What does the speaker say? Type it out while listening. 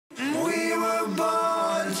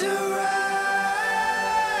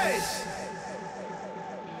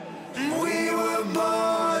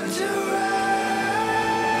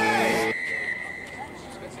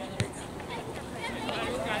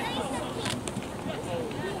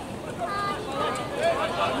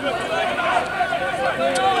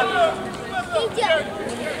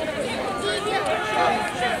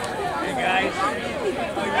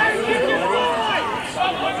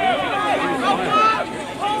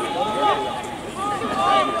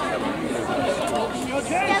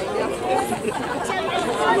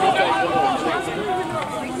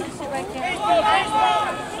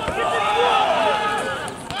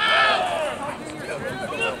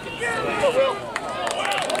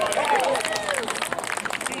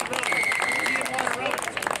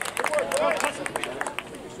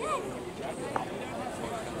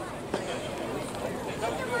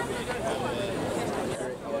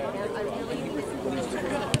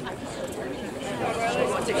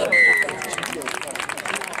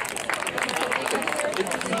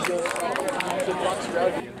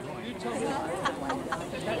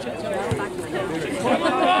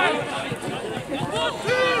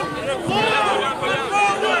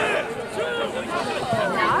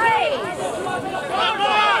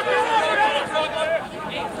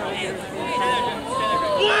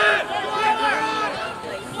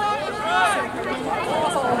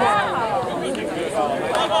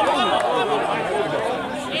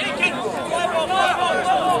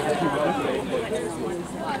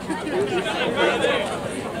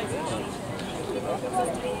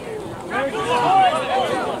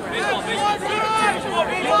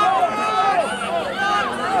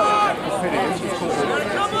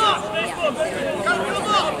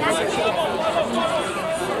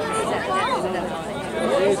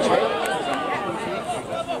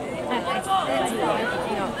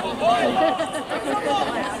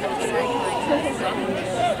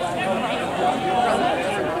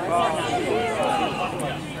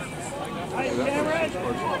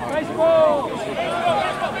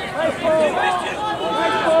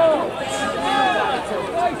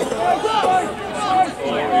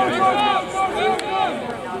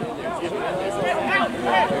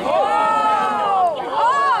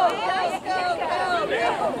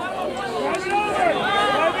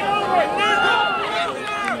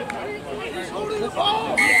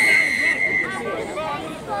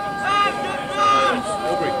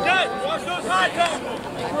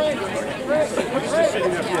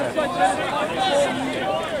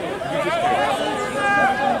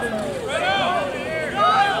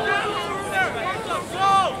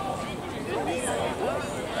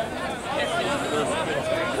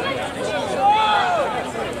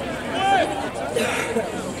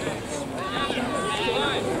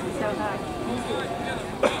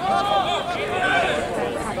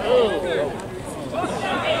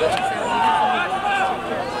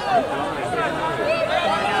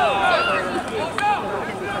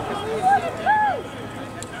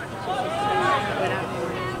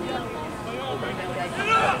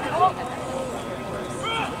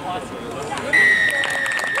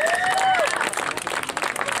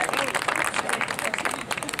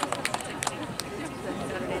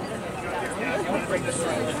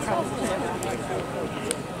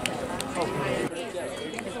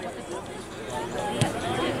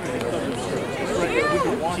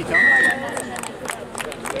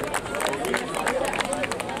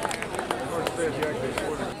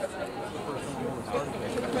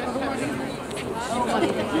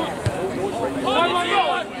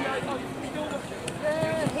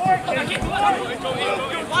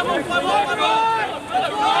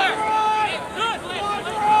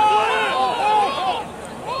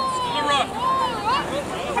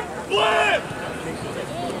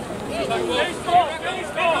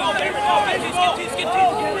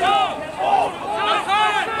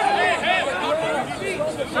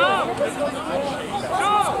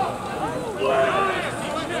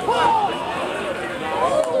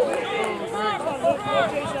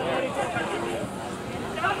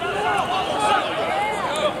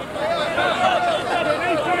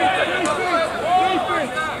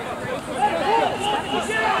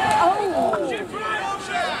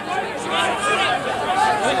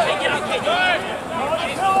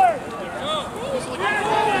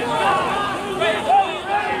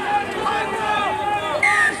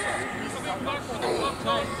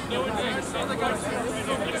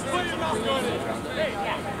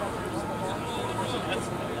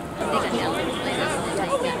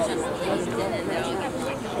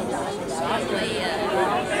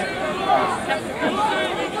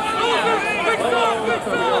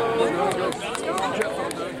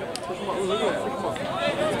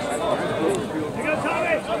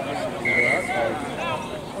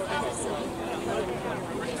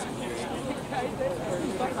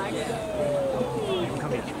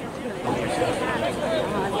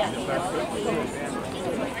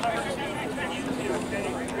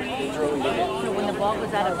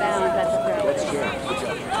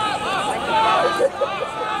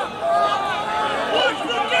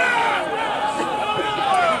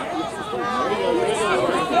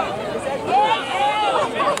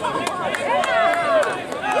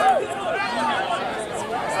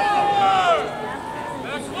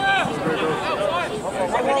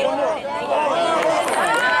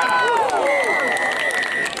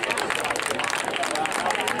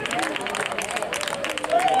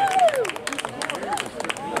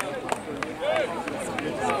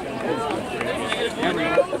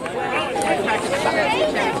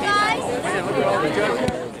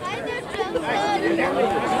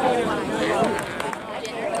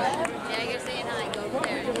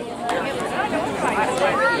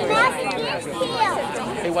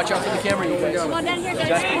watch out for the camera, you guys. Come on down here,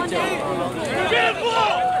 guys. Come on down.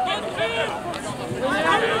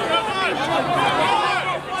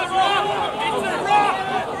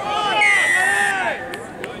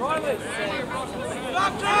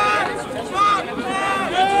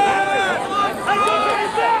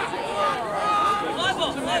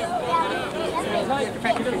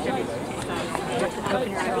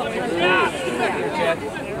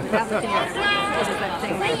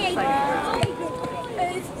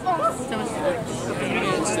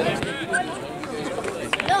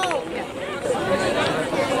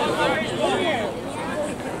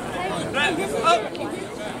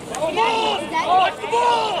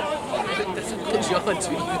 That's a good John,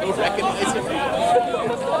 too. You recognize him?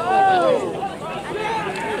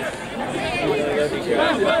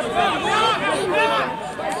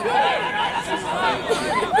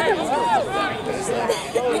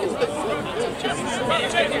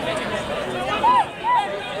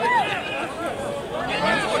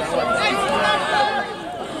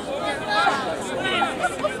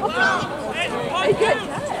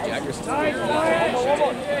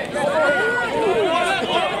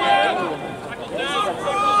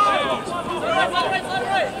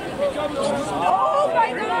 Oh my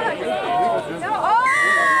God! No! Oh!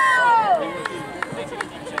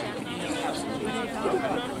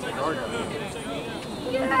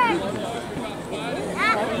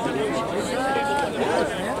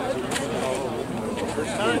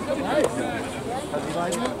 First time. Nice. Has he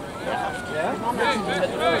liked it? Yeah?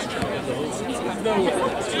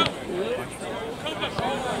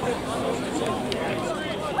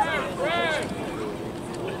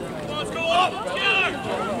 Let's go up! Together!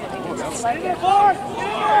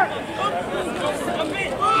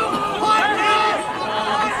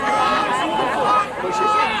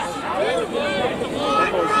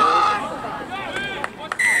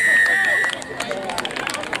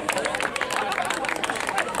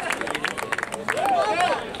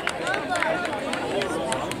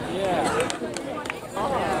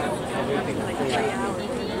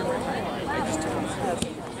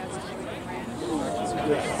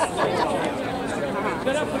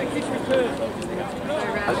 Get up for the kick return.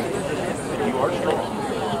 You are strong.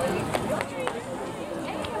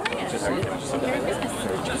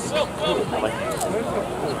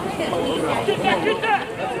 Get that!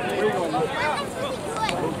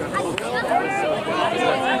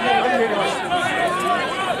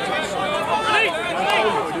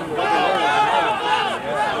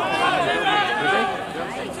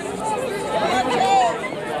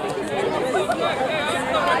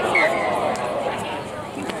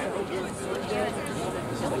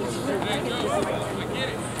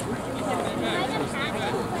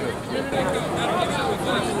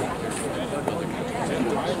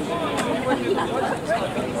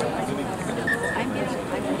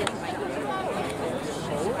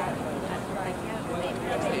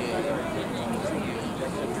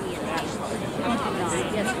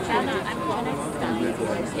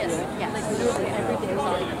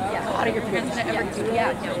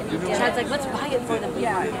 Chad's like, let's buy it for them.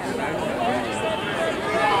 Yeah.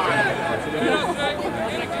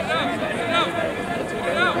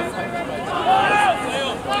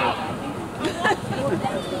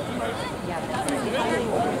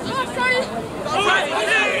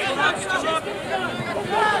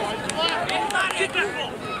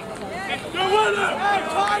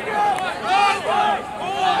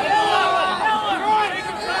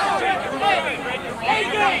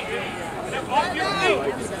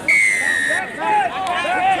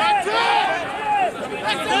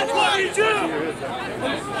 That's what we do!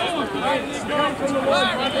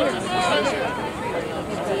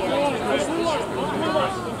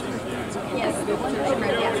 Yes.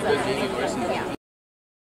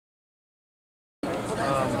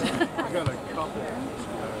 I got a couple.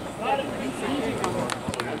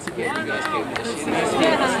 Once again, you guys gave me the shit.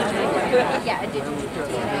 Yeah, did you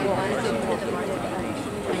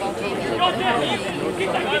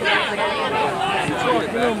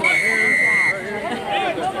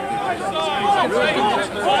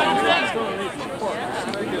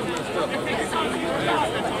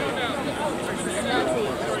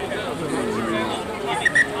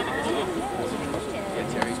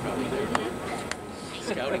Terry's probably there.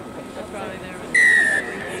 Scouting. probably there.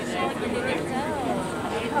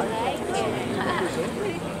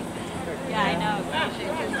 Yeah, I know.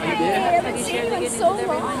 Hey, I haven't seen you in so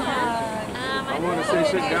long. I want to say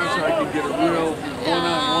sit down so I can get a real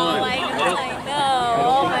one-on-one. I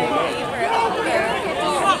know. My favorite.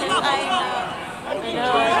 I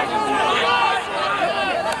know.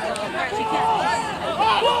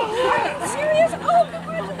 Serious? Oh,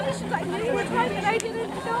 congratulations. I knew you were trying and I didn't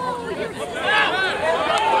know.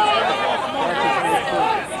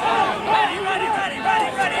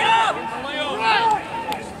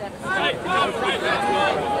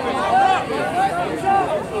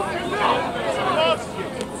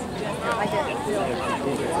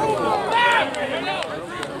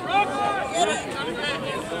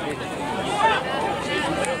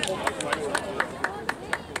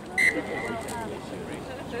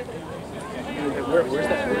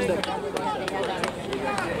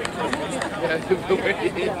 He'll start to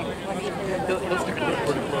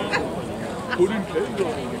pretty close. Put in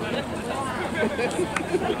Kendall.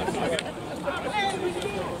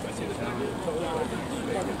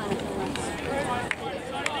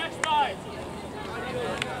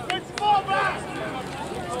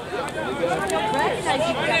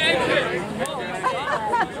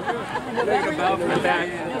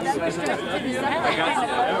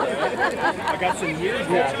 I got some years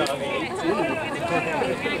left on me. You're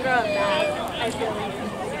gonna grow up fast. I feel like.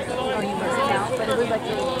 Oh, you must now, but it was like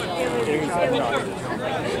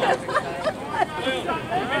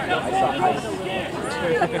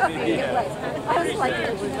I was like,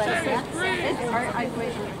 it was like, it's art, I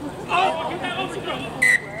wish.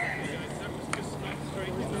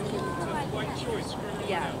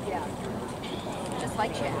 Yeah, yeah. Just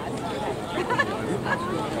like Chad.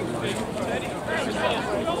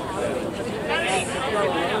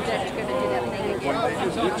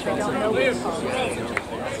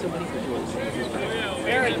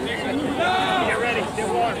 Aaron, get ready. Get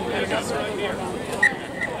warm. Right here.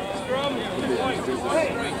 Scrum.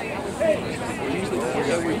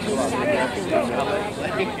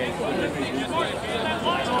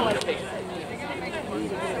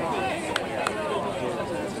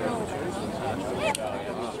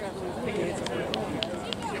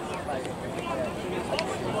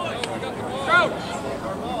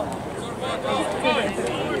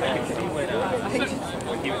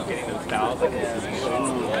 When he was getting those fouls, like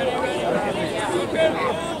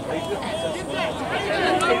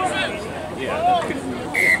yeah,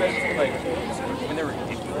 especially like when they were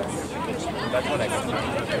ridiculous. That's what I got.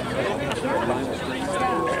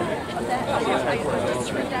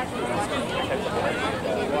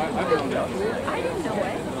 I didn't know it.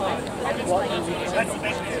 I just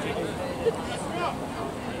like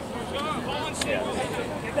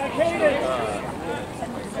Get that cadence.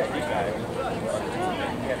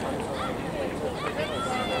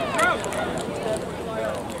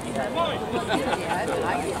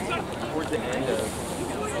 Towards the end of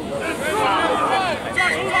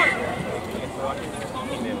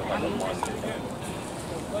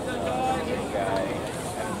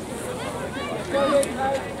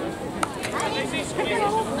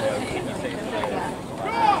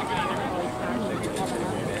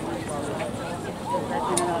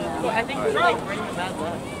I think it's like bringing bad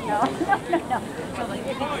luck. no. So like, if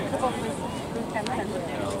it's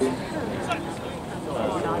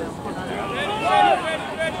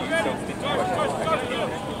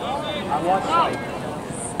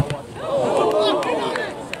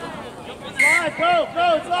Slide,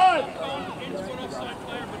 go, slide.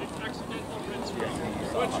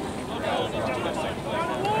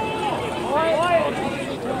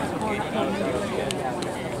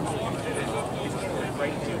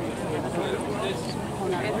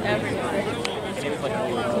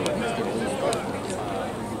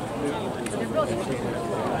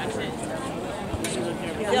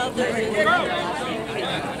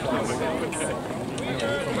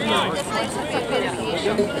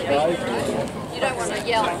 you don't want to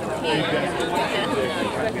yell at the kid.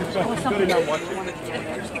 Good enough watching.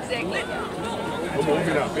 Exactly. I'm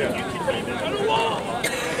moving up, yeah.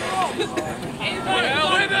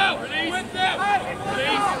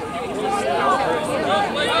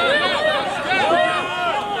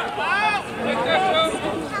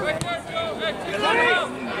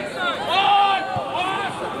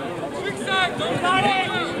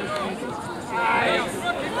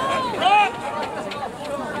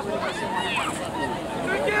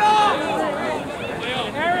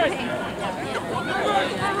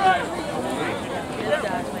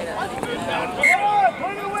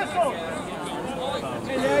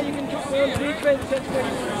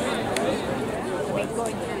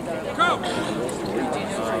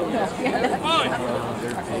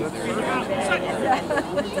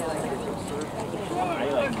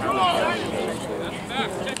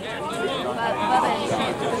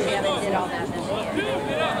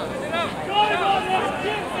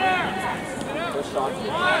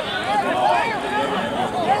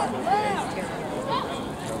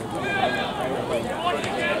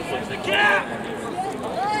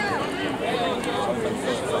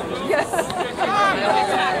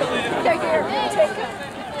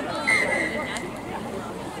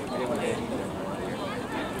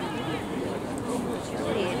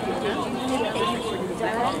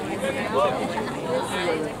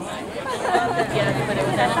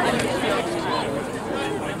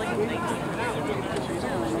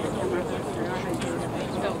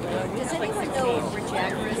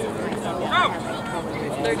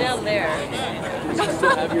 They're down there.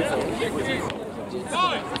 Still have your phone.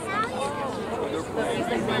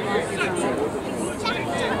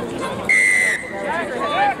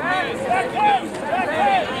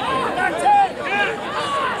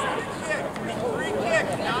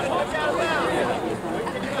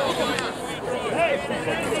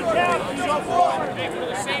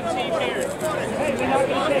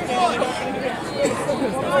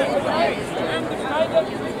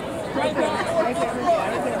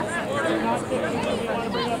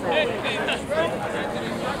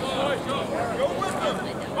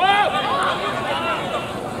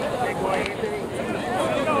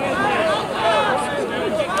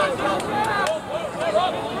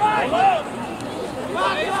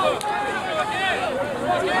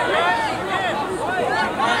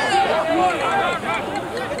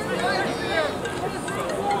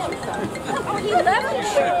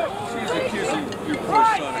 She's accusing your poor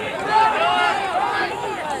son.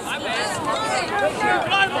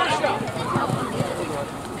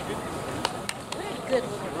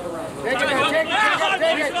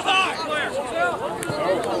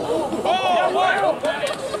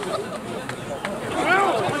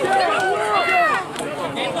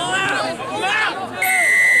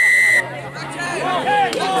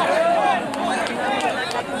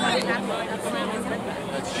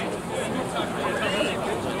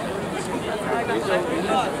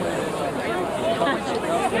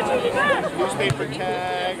 Newspaper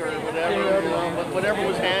tag or whatever, whatever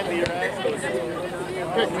was handy, right?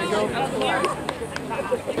 Here we go.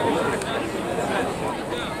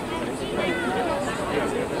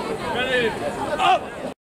 Up!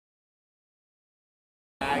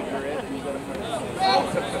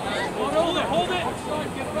 Hold it!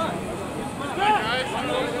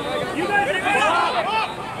 You guys are up!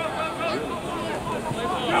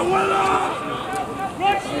 Now well up!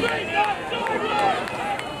 Run straight up, Torrey!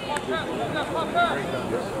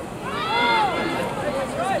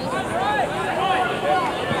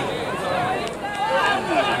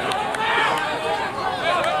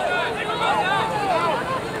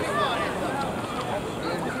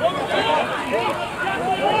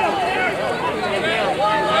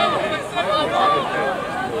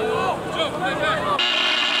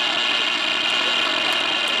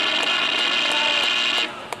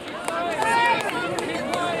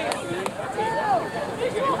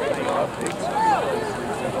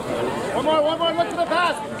 One more, look to the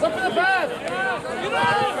pass! Look to the pass!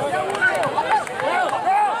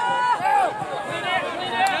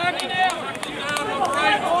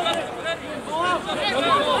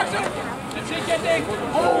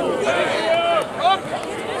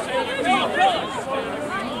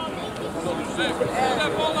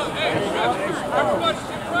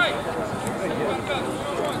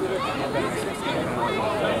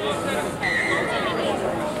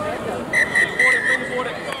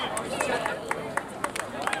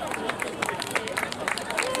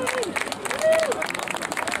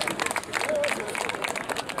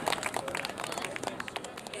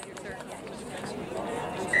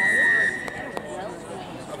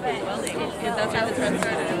 That's how the trend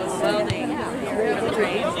started. It was welding for the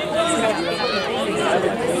train. I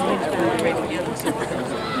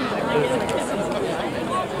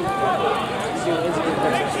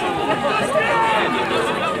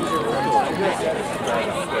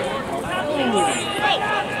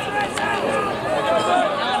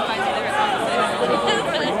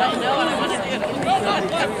know what I want to do.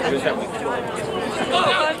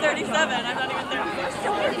 5:37.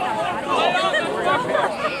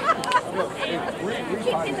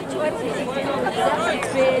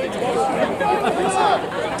 I'm not even there.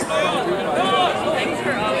 Thanks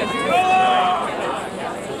for always.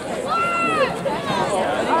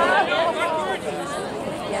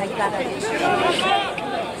 Yeah, you got it.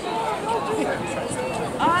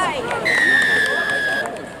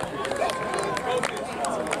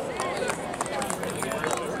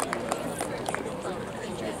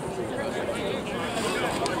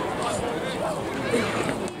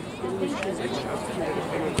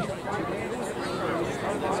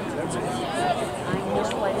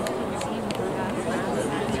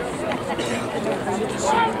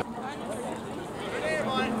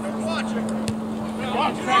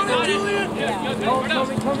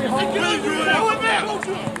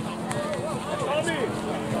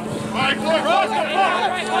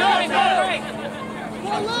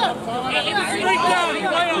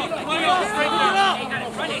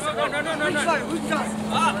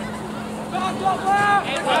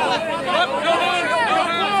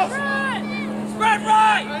 Spread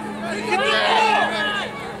right!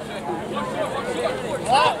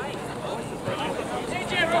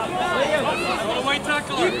 White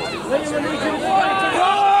tackler!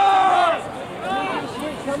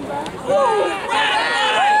 Come back!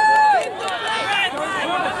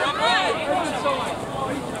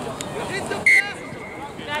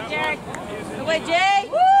 way, Jay!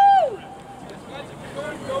 Woo!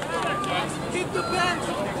 Keep the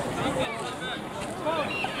bench.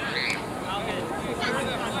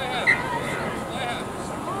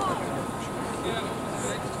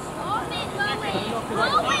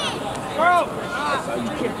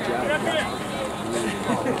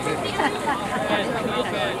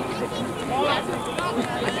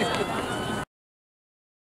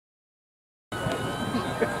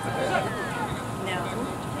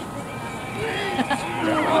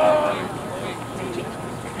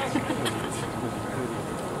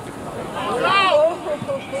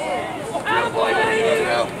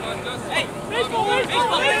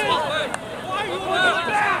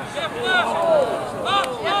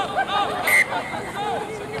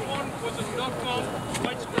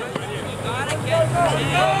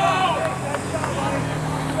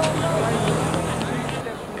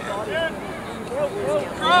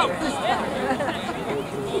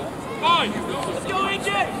 Let's go, AJ!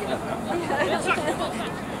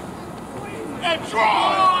 And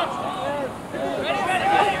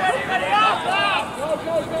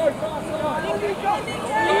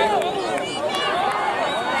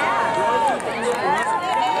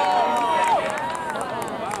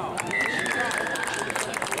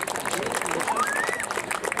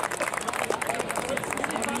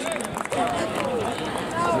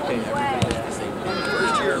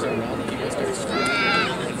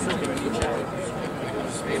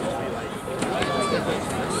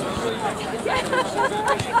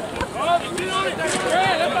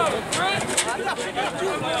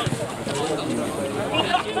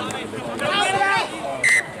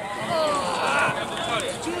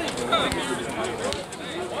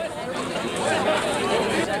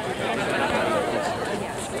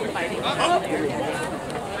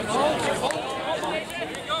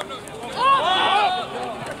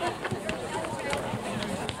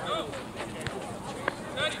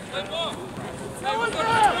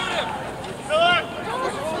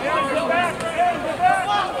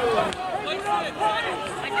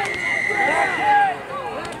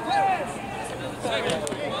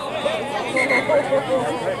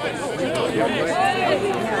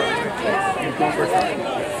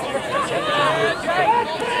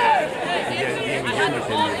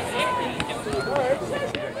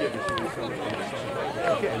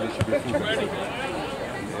ready, out!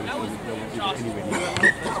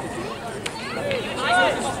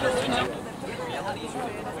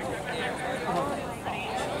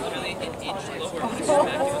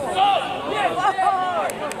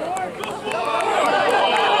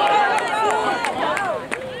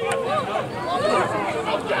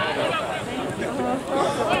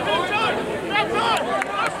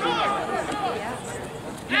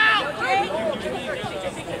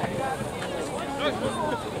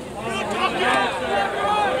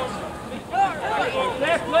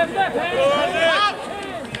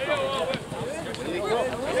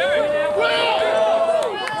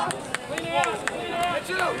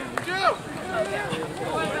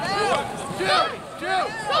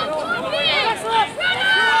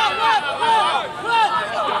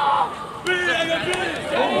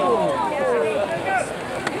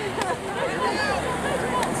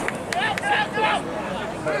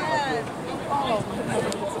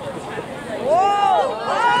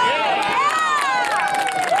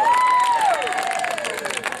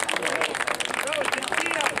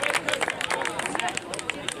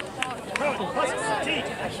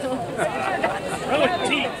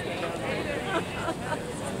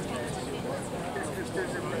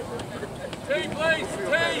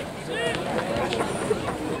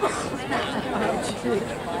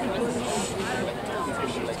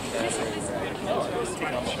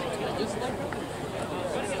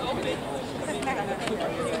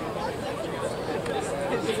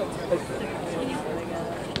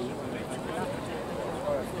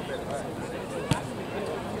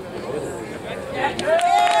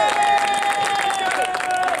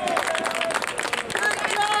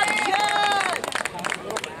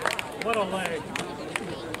 What a leg.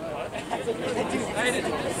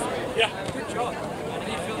 Yeah. Good job.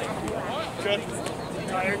 Good.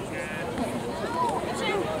 Tired?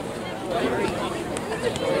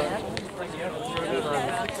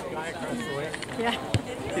 Yeah.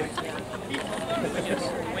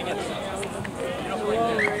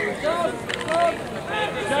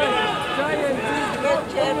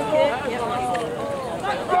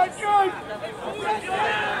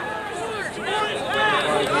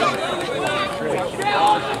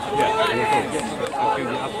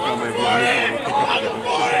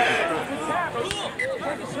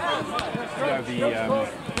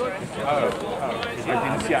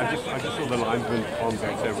 didn't see. I just saw the linesman arm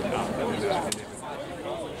going over now.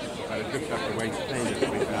 But it looks like the way he's playing it,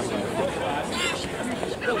 we've nothing.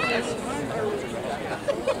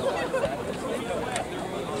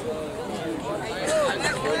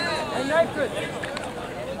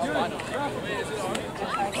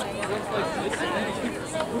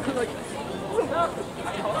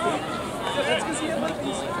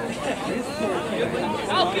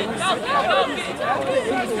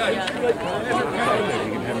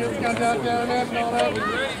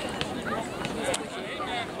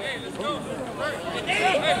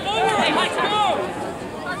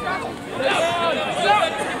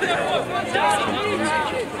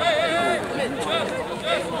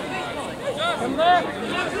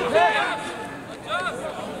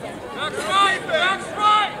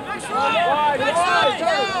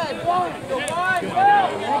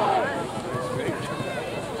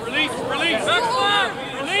 Release! Back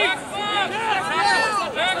left! Release!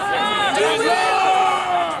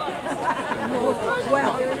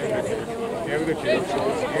 Here we go, kids.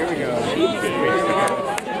 Here we go.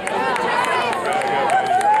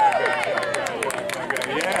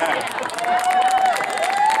 Yeah.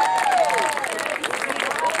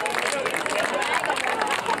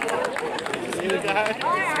 See the guy?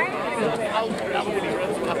 How good he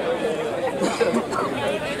runs by.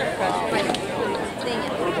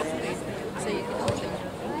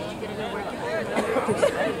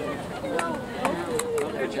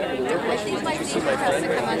 I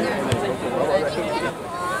think my neighbor has to come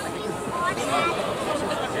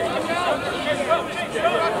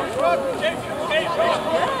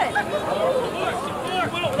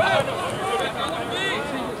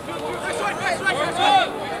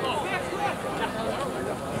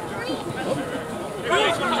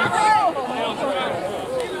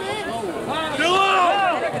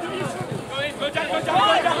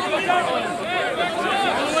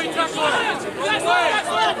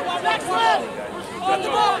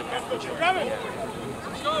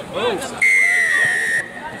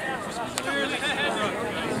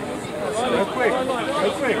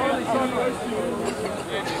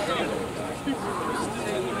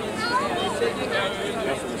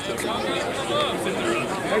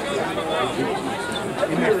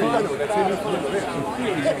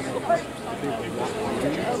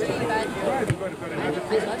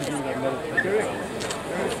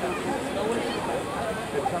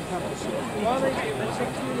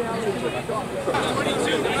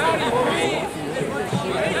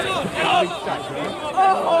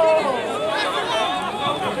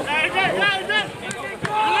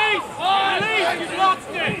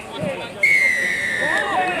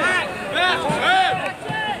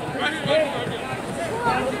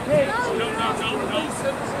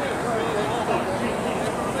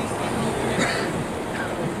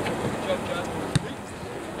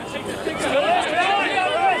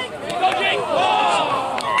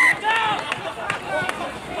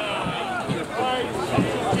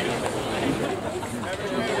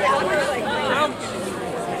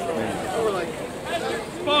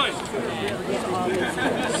on there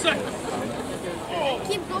and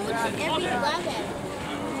keep going to every 11.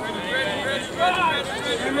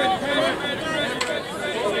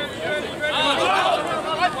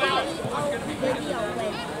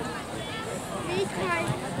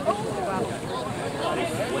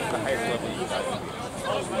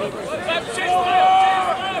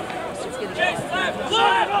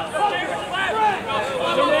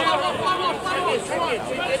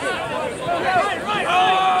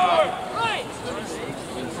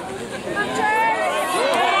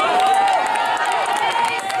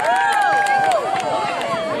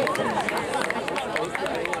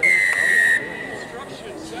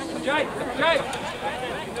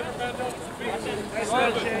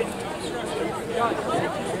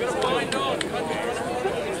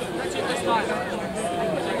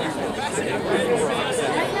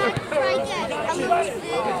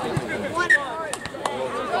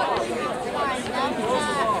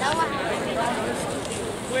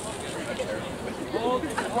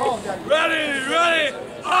 Ready,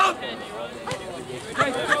 up!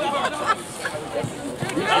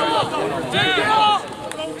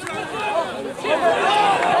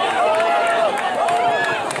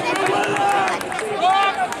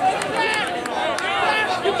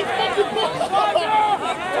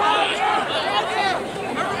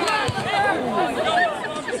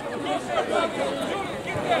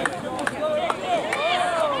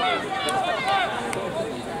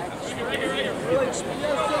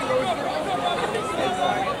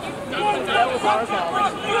 that was our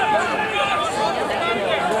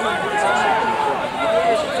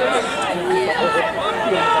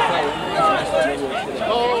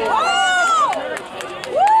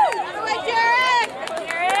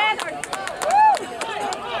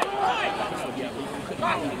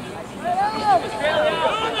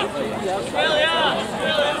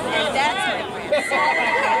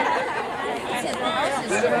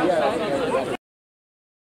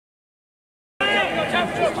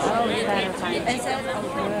Oh, he's better time. Is that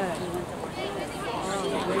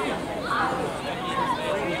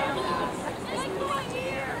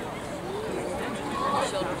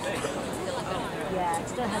Yeah, it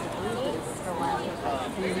still has a bruise for a while.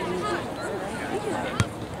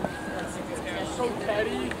 So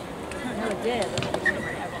petty. No, it did.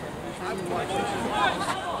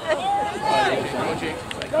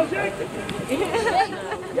 Go, Jake.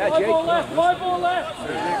 Yeah, Jake. Ball left, fly ball left. Go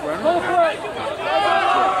for it.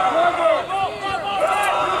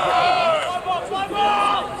 Fly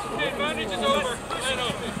ball. The advantage is over.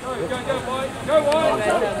 Go, boy. Go wide.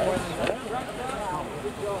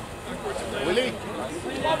 Willie.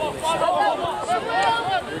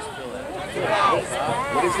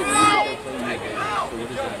 What is it?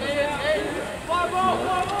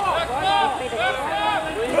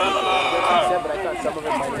 But I thought some of it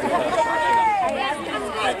might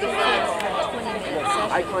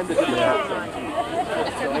I climbed a different path.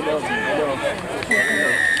 So I know.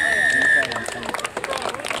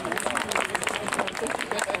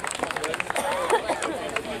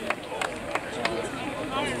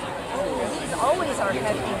 He's always our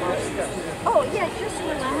heavy monster. Oh, yeah, just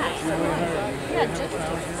relax. Yeah, just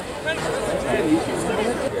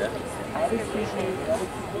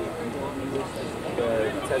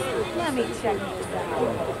let me check this out.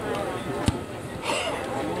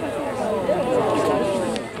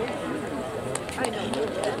 I know.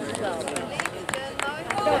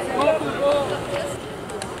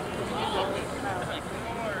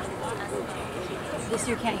 This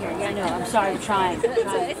you can't hear. Yeah, I know. I'm sorry. I'm trying. Go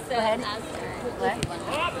ahead. What?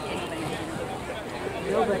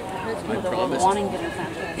 No, but there's people that were wanting dinner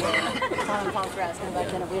plans. Tom and Paul's asking about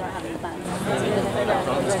dinner. We don't have any plans.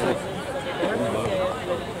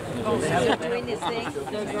 They're doing this thing.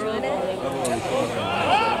 They're doing it.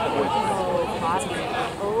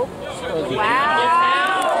 Oh,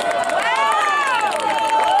 wow.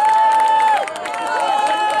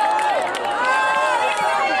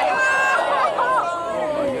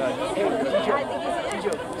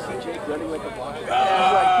 Running like a block.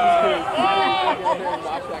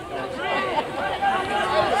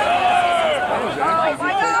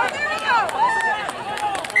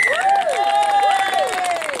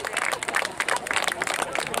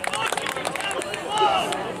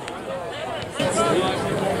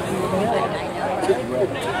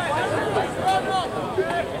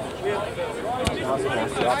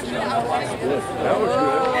 That was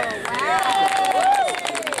good.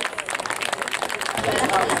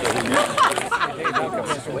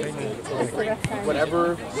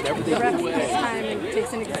 Whatever they do. Time and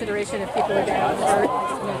takes into consideration if people are down or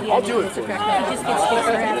I'll do it for you. he just gets to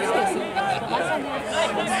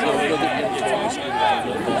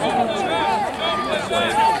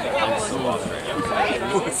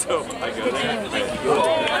So I go there.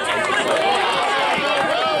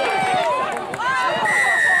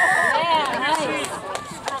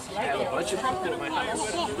 I have a bunch of people at my house.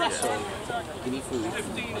 So give me food.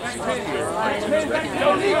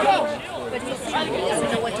 But he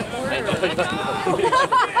doesn't know what to order.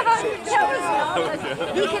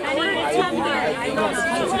 He can order tender.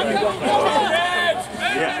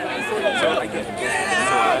 Yeah. So I get it.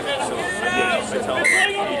 So I tell them you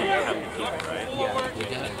have to keep it, right? Yeah. We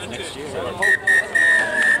did it next year.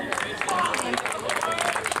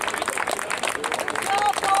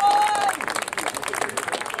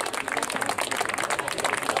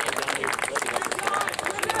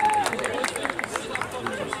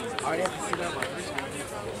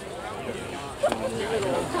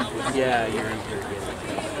 Yeah, you're in here.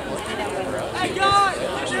 Hey, guys!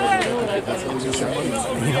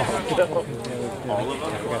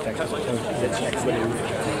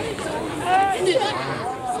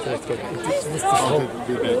 All of them?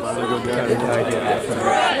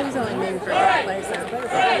 It was only maybe for a place.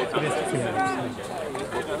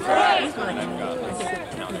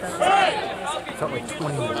 Felt like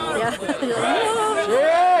 20 minutes. Yeah.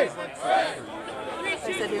 Cheers!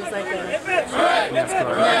 She said he was like a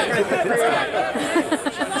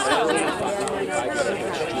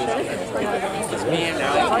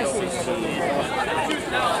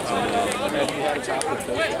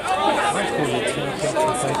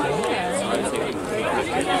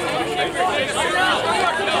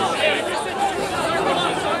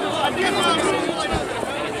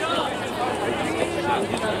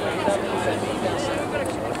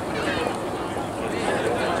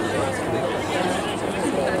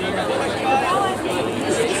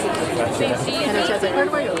and I was like, where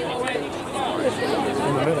do I go? In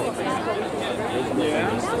the middle.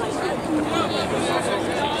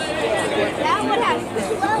 That one has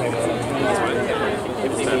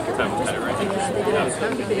It's time to cut it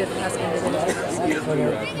right. did the last individual.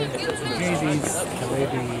 JD's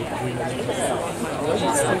maybe.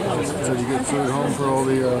 Did you get food home for all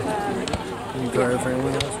the entire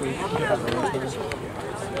family last week?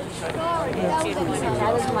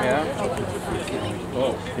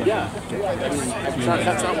 Oh, yeah.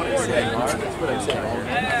 That's not what I said. That's what I said.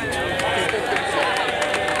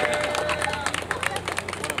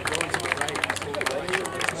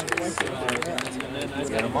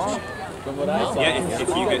 Get them all. From what I saw. Yeah, if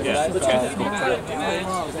you could, yeah.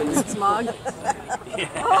 Smog.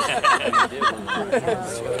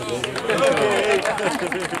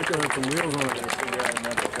 Some wheels on it.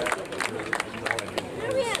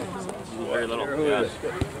 Very little. Yeah.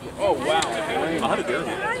 Oh, wow. How did they do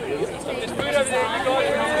that?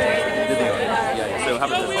 So how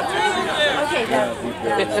about this? Okay,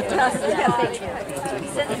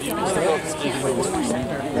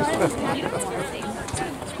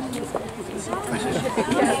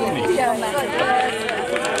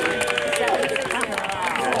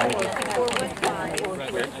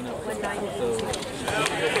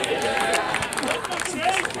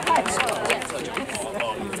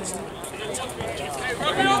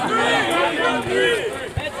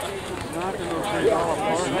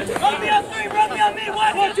 Rugby on three, rugby on me,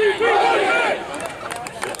 1, 2, 3.